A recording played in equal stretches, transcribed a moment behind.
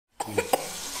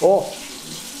Oh!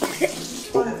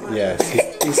 Yes,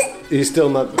 he's still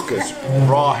not, because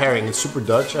raw herring is super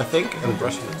Dutch, I think, and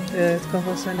brushing it. Het kan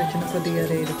wel zijn dat je nog wat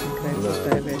diarree ervan krijgt als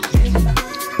bijwerking.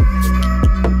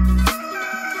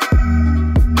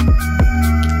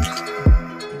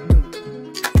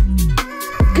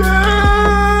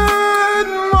 Good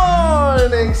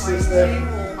morning, sister.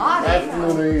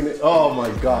 Afternoon. Oh my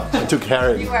god, I took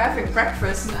herring. You were having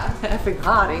breakfast and I'm having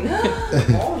haring.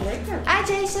 Oh, lekker. Hi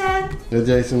Jason. Yeah,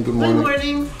 Jason, good morning. Good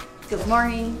morning. Good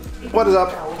morning. What is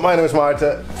up? My name is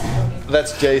Maarten.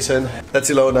 That's Jason. That's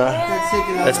Ilona.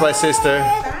 That's my sister.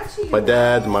 My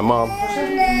dad, my mom.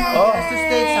 Oh. Has to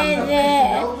state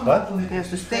something. What? He has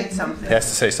to state something. He has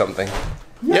to say something.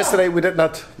 Yesterday we did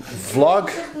not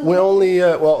vlog. We only,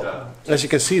 well, as you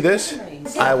can see this,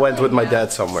 I went with my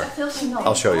dad somewhere.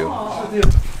 I'll show you.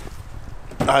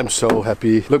 I'm so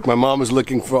happy. Look, my mom is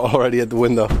looking for already at the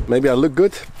window. Maybe I look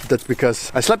good. That's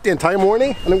because I slept the entire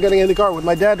morning and I'm getting in the car with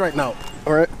my dad right now.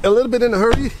 We're a little bit in a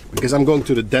hurry because I'm going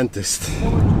to the dentist.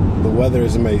 The weather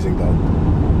is amazing though.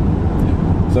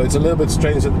 So it's a little bit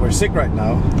strange that we're sick right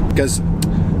now because,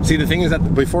 see, the thing is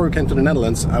that before we came to the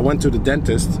Netherlands, I went to the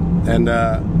dentist and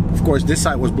of course this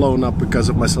side was blown up because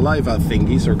of my saliva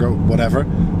thingies or whatever.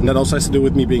 And that also has to do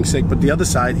with me being sick. But the other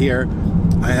side here,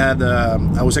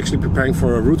 I was actually preparing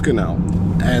for a root canal.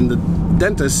 And the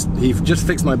dentist, he just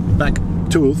fixed my back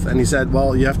tooth and he said,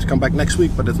 well, you have to come back next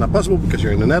week, but it's not possible because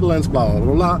you're in the Netherlands, blah, blah,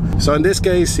 blah, blah. So in this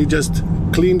case, he just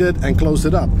cleaned it and closed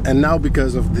it up. And now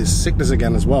because of this sickness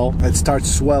again as well, it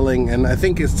starts swelling and I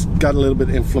think it's got a little bit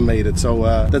inflamed. So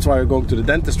that's why we're going to the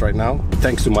dentist right now.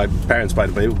 Thanks to my parents, by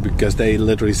the way, because they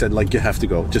literally said, like, you have to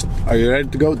go. Just, are you ready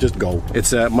to go? Just go.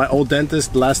 It's my old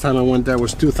dentist. The last time I went there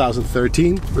was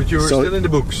 2013. But you were still in the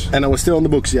books. And I was still in the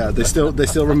books, yeah. They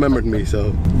still remembered me,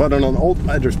 so. But on an old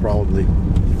address probably.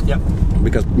 Yeah.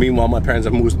 Because meanwhile my parents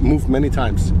have moved many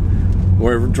times.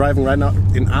 We're driving right now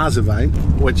in Azewijn,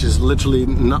 which is literally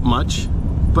not much,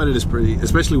 but it is pretty,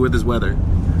 especially with this weather.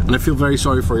 And I feel very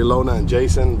sorry for Ilona and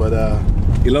Jason, but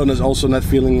Ilona's also not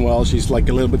feeling well. She's like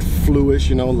a little bit fluish,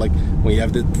 you know, like when you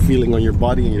have that feeling on your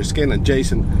body and your skin. And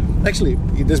Jason, actually,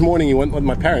 this morning he went with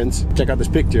my parents. Check out this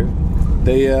picture.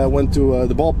 They went to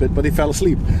the ball pit, but he fell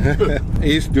asleep.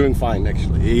 He's doing fine,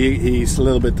 actually. He's a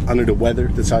little bit under the weather,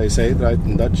 that's how you say it, right,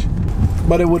 in Dutch.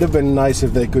 But it would have been nice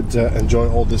if they could enjoy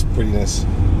all this prettiness,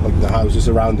 like the houses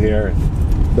around here,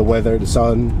 the weather, the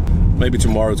sun. Maybe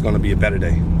tomorrow it's going to be a better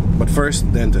day. But first,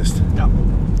 dentist. Yeah.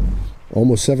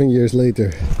 Almost 7 years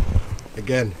later,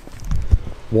 again,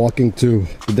 walking to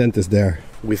the dentist there.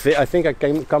 I think I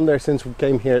come there since we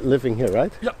came here, living here,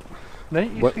 right? Ja. Nee,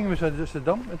 eerst gingen we naar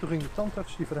Amsterdam en toen ging de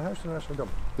tandarts die verhuisde naar Amsterdam.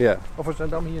 Yeah. Of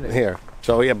Amsterdam hier? Nee. Here.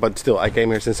 So yeah, but still, I came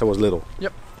here since I was little.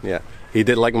 Yep. Yeah. He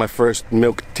did like my first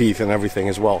milk teeth and everything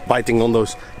as well. Biting on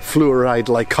those fluoride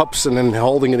like cups and then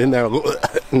holding it in there.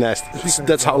 Nasty.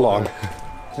 That's how long.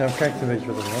 Nou, kijk dan weet je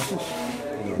wat er was is.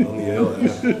 Niet heel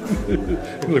erg.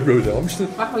 Ik wil de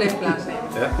Amsterdam. Mag wel even plaatsnemen.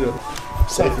 Ja? Ja.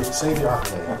 7 jaar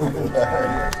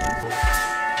geleden.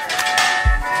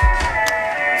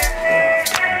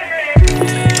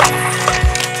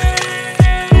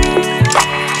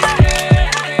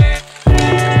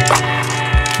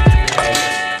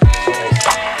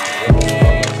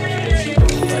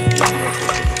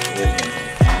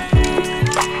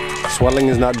 Swelling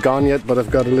is not gone yet, but I've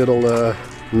got a little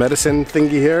medicine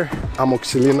thingy here,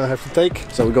 amoxicillin I have to take.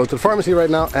 So we go to the pharmacy right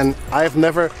now, and I have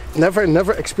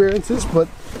never experienced this, but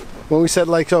when we said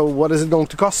like, so what is it going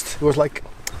to cost? It was like,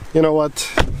 you know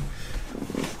what?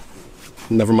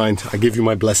 Never mind, I give you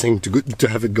my blessing to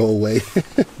have it go away.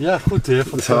 Ja, goed hè,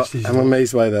 fantastisch. So I'm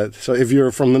amazed by that. So if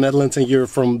you're from the Netherlands and you're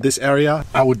from this area,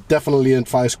 I would definitely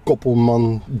advise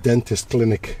Koppelman Dentist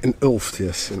Clinic in Ulft.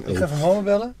 Yes, in Ulft. Ik ga van Holland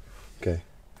bellen. Okay.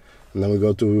 And then we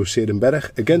go to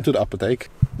Serenberg, again to the apotheek,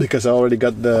 because I already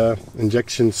got the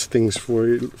injections things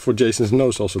for Jason's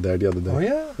nose also there the other day. Oh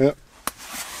yeah? Yeah.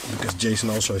 Because Jason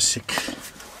also is sick.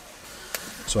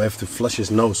 So I have to flush his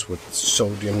nose with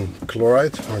sodium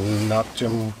chloride or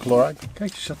natrium chloride.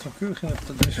 Kijk, je zat er keurig in het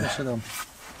adres van Amsterdam.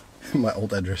 My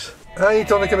old address. Hey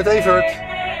Tonneke met Evert.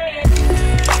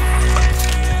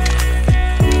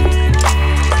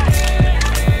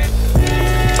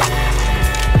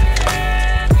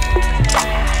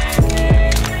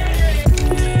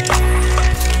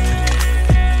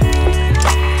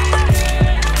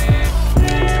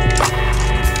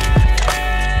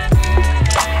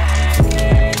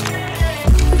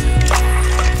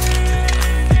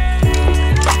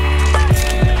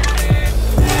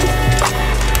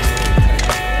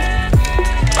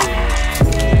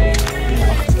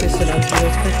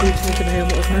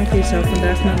 Je zou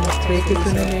vandaag nou nog 2 keer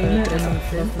kunnen nemen enorm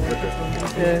vindt.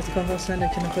 Het kan wel zijn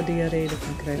dat je nog wat diarree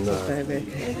ervan krijgt als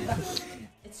bijwerking.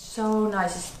 It's so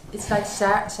nice. It's like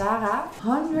Sarah,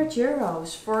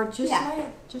 €100 for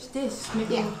just this.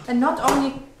 Yeah. And not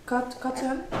only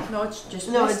cotton. No, it's just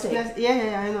plastic.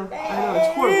 Yeah, I know.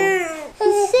 It's horrible.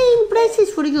 The same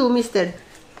prices for you, mister.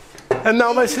 And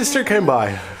now my sister came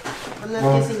by. I'm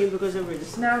not kissing you because of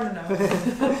this.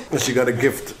 No. She got a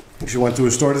gift. She went to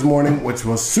a store this morning, which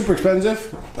was super expensive.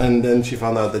 And then she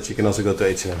found out that she can also go to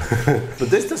H&M. But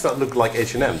this does not look like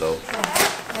H&M though.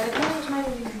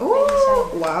 Oh,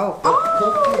 wow.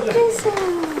 Oh, Jason.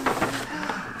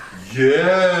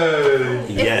 Yeah.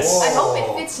 Yes. I hope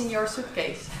it fits in your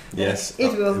suitcase. Yes.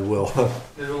 It will. It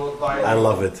will. I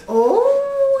love it.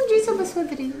 Oh, Jason was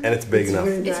wondering. And it's big enough.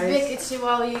 It's big. It's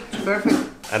Perfect.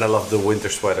 And I love the winter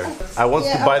sweater. I want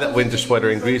to buy that winter sweater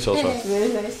in Greece also.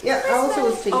 Very nice. Yeah, I also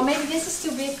was thinking. Oh, maybe this is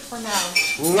too big for now.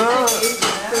 No.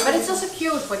 But it's also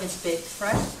cute when it's big,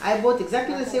 right? I bought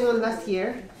exactly the same one last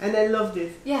year and I loved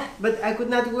it. Yeah. But I could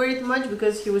not wear it much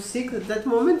because he was sick at that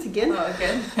moment again. Oh,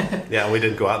 again. Yeah, we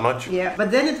didn't go out much. Yeah, but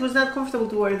then it was not comfortable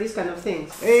to wear this kind of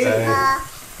things. It's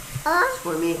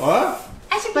for me. What?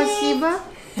 Spasiba.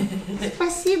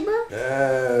 Spasiba.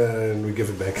 And we give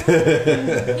it back.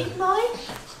 Niet mooi?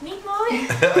 Niet mooi?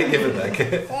 I give it back.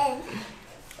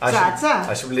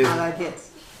 Alsjeblieft. I like it.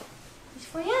 It's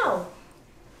voor jou.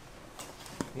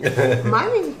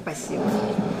 Mami, спасибо.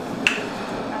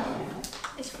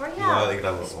 Is voor jou. Ja, ik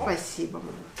laat wel. Спасибо.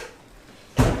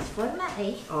 Is voor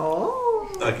mij.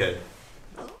 Oh. Okay.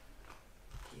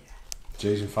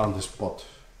 Jason found his spot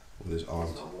with his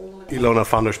aunt. Ilona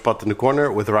found her spot in the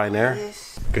corner with Ryanair.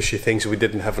 Yes. Because she thinks we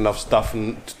didn't have enough stuff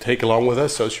to take along with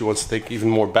us, so she wants to take even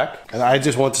more back. And I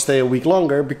just want to stay a week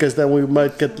longer because then we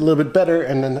might get a little bit better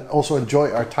and then also enjoy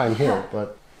our time here.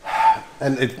 But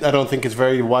I don't think it's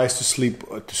very wise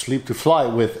to fly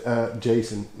with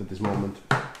Jason at this moment,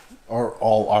 or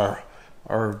all our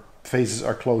faces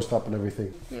are closed up and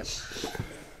everything. Yep.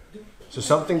 So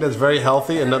something that's very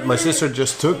healthy and that my sister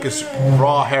just took is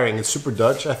raw herring. It's super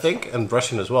Dutch, I think, and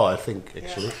Russian as well, I think,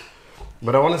 actually. Yeah.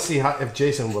 But I want to see if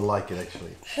Jason will like it,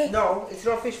 actually. No, it's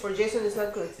raw fish. For Jason, it's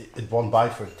not good. It won't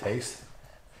bite for the taste.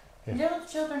 Yeah. Little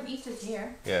children eat it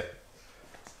here. Yeah.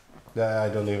 I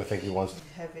don't even think he wants to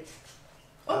have it.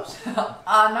 Oops.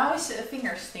 Now his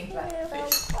fingers stink like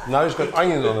fish. Now he's got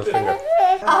onion on his finger.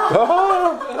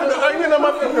 Oh, onion on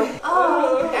my finger.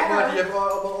 Oh, maar die hebben we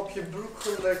allemaal op je broek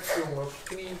gelekt, jongen. Op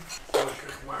je knie.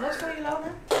 Wat voor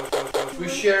Ilona? We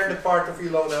share the part of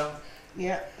Ilona.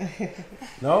 Yeah.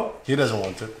 No? He doesn't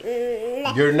want it.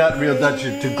 You're not real Dutch,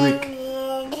 you're too Greek.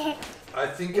 I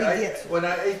think when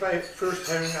I ate my first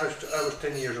herring, I was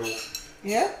 10 years old.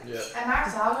 Yeah? Yeah. En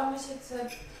Maarten, how long is it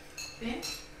been?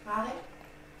 Maarten?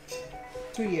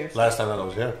 2 years. Last time I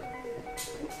was here.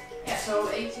 Yeah, so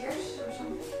 8 years or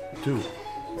something? 2.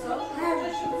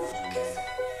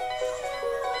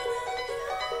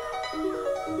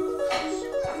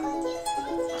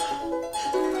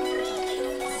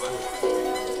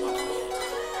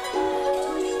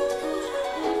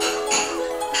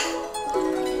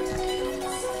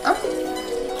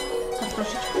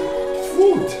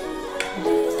 Food!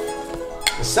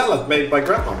 A salad made by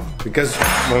grandma. Because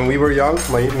when we were young,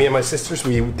 me and my sisters,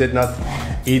 we did not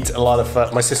eat a lot of...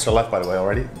 my sister left, by the way,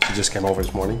 already. She just came over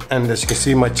this morning. And as you can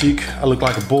see, my cheek, I look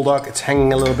like a bulldog. It's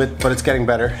hanging a little bit, but it's getting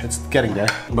better. It's getting there.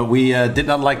 But we did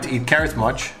not like to eat carrots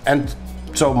much. And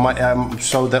so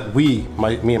so that me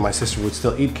and my sister would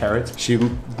still eat carrots, she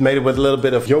made it with a little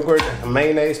bit of yogurt and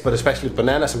mayonnaise, but especially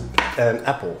bananas and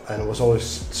apple. And it was always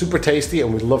super tasty,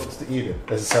 and we loved to eat it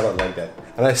as a salad like that.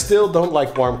 And I still don't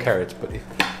like warm carrots, but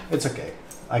it's okay.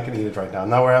 I can eat it right now.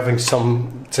 Now we're having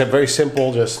it's very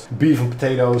simple, just beef and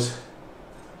potatoes.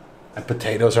 And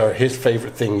potatoes are his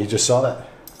favorite thing, you just saw that.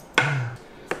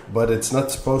 But it's not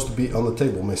supposed to be on the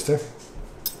table, mister.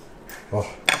 Oh.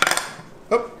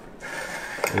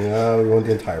 No, we want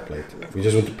the entire plate. We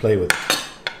just want to play with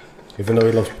it. Even though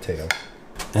he loves potato.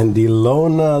 And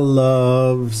Ilona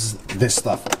loves this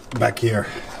stuff back here.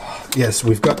 Yes,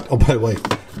 we've got, oh by the way,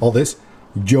 all this.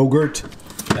 Yogurt,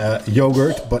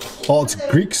 but it's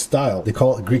Greek style. They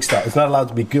call it Greek style. It's not allowed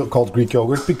to be called Greek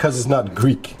yogurt because it's not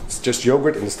Greek. It's just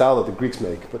yogurt in the style that the Greeks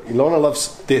make. But Ilona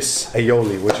loves this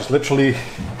aioli, which is literally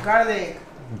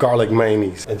garlic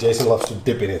mayonnaise. And Jason loves to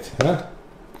dip in it. Huh?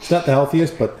 It's not the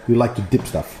healthiest, but we like to dip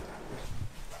stuff.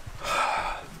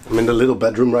 I'm in the little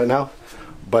bedroom right now.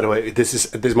 By the way, this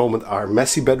is at this moment our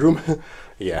messy bedroom.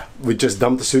 Yeah, we just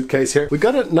dumped the suitcase here. We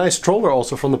got a nice stroller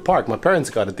also from the park. My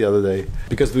parents got it the other day.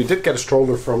 Because we did get a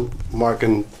stroller from Mark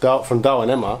and from Douw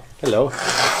and Emma. Hello.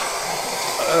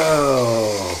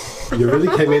 Oh, you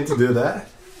really came in to do that?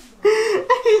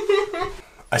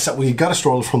 I said we got a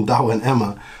stroller from Dow and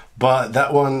Emma, but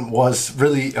that one was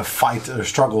really a fight or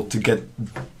struggle to get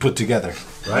put together,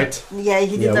 right? Yeah,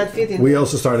 he did not fit in. We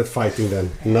also started fighting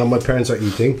then. Now my parents are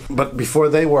eating. But before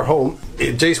they were home,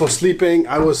 Jason was sleeping,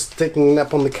 I was taking a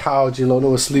nap on the couch, Ilona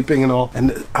was sleeping and all.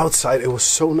 And outside it was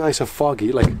so nice and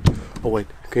foggy, like, oh wait,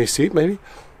 can you see it maybe?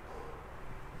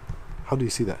 How do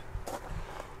you see that?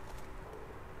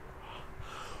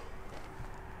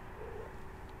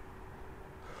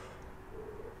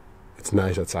 It's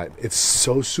nice outside. It's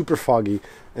so super foggy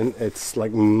and it's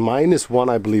like -1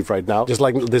 I believe right now. Just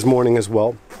like this morning as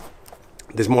well.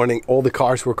 This morning all the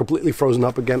cars were completely frozen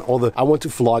up again. I want to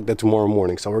vlog that tomorrow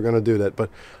morning, so we're gonna do that. But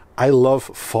I love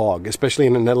fog, especially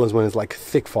in the Netherlands when it's like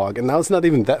thick fog. And now it's not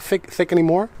even that thick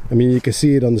anymore. I mean, you can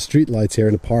see it on the street lights here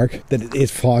in the park that it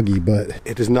is foggy, but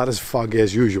it is not as foggy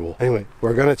as usual. Anyway,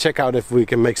 we're gonna check out if we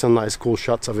can make some nice cool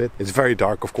shots of it. It's very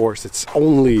dark, of course. It's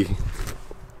only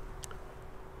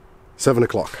 7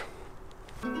 o'clock.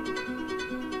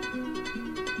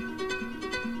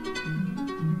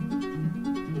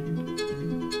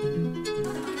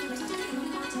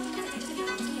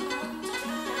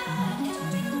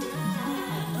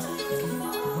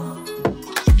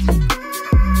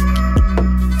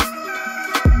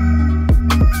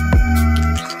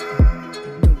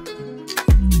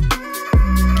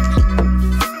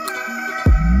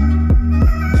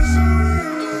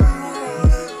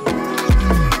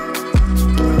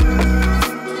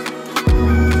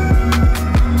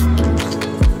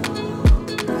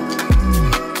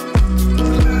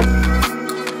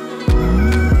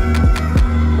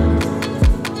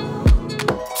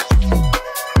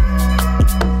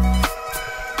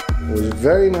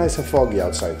 Very nice and foggy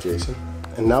outside, Jason.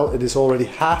 And now it is already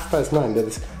 9:30. That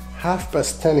is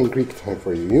 10:30 in Greek time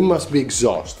for you. You must be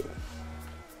exhausted.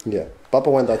 Yeah, Papa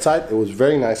went outside. It was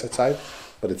very nice outside,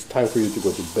 but it's time for you to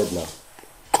go to bed now.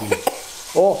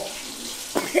 Oh!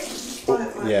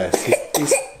 Yes,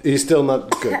 he's still not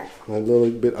good. A little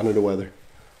bit under the weather.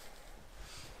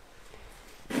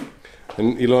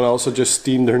 And Ilona also just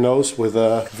steamed her nose with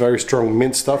very strong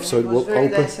mint stuff, so it will open.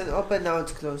 Very nice and open, now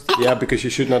it's closed. Yeah, because you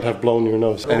should not have blown your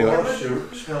nose. Anyway.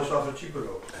 Smells after Cipro.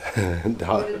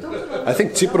 I think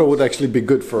Cipro would actually be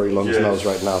good for Ilona's nose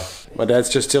right now. My dad's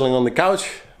just chilling on the couch.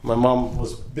 My mom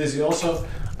was busy also.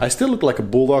 I still look like a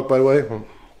bulldog, by the way.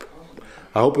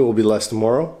 I hope it will be less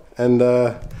tomorrow. And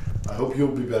I hope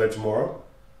you'll be better tomorrow.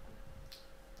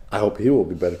 I hope he will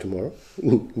be better tomorrow.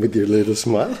 With your little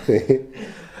smile.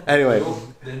 Anyway,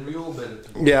 then we all better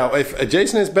tomorrow. Yeah, if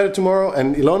Jason is better tomorrow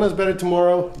and Ilona is better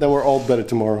tomorrow, then we're all better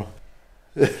tomorrow.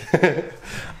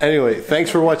 Anyway,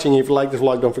 thanks for watching. If you like this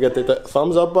vlog, don't forget to hit the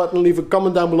thumbs up button. Leave a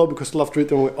comment down below because I love to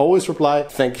read and we always reply.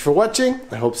 Thank you for watching.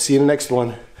 I hope to see you in the next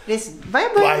one. Listen, bye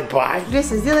bye. Bye bye.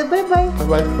 Listen, bye bye. Bye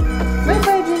bye. Bye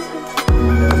bye.